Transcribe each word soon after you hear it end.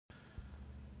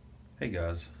Hey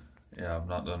guys, yeah, I've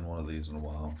not done one of these in a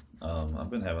while. I've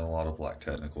been having a lot of like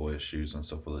technical issues and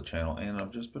stuff with the channel, and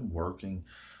I've just been working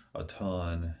a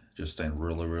ton, just staying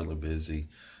really busy.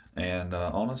 And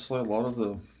honestly, a lot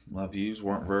of my views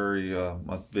weren't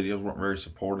my videos weren't very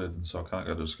supported, and so I kind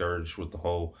of got discouraged with the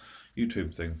whole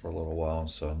YouTube thing for a little while.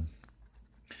 So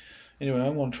anyway,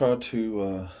 I'm gonna try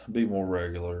to be more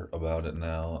regular about it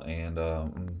now, and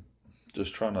I'm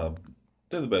just trying to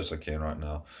do the best I can right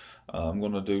now. I'm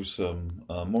going to do some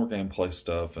more gameplay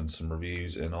stuff and some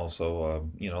reviews, and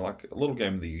also, like a little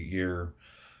game of the year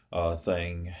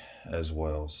thing as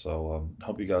well. So,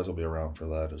 hope you guys will be around for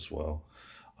that as well.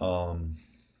 Um,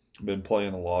 been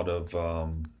playing a lot of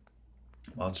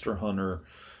Monster Hunter,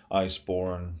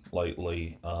 Iceborne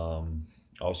lately.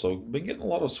 Also, been getting a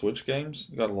lot of Switch games.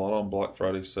 Got a lot on Black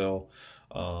Friday sale.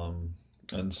 Um,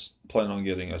 and plan on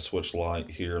getting a Switch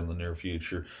Lite here in the near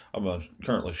future. I'm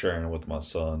currently sharing it with my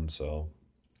son, so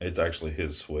it's actually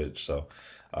his Switch, so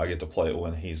I get to play it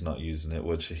when he's not using it,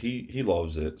 which he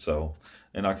loves it. So,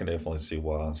 and I can definitely see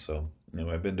why. So,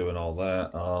 anyway, I've been doing all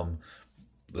that.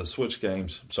 The Switch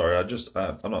games. Sorry,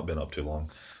 I've not been up too long.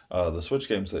 The Switch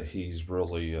games that he's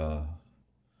really he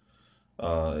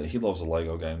loves the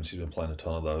Lego games. He's been playing a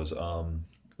ton of those.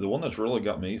 The one that's really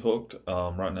got me hooked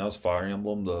right now is Fire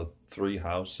Emblem: The Three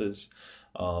Houses.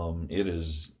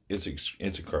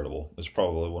 It's incredible. It's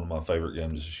probably one of my favorite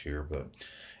games this year. But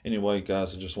anyway,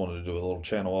 guys, I just wanted to do a little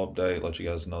channel update, let you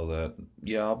guys know that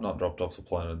yeah, I've not dropped off the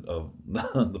planet of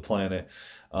the planet,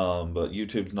 but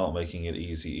YouTube's not making it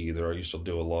easy either. I used to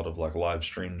do a lot of like live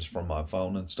streams from my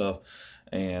phone and stuff,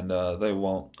 and they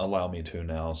won't allow me to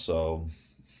now. So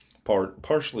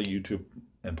partially YouTube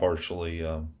and partially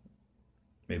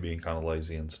me being kind of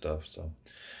lazy and stuff. So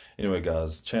anyway,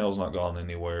 guys, channel's not gone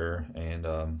anywhere, and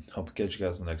hope to catch you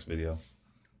guys in the next video.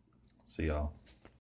 See y'all.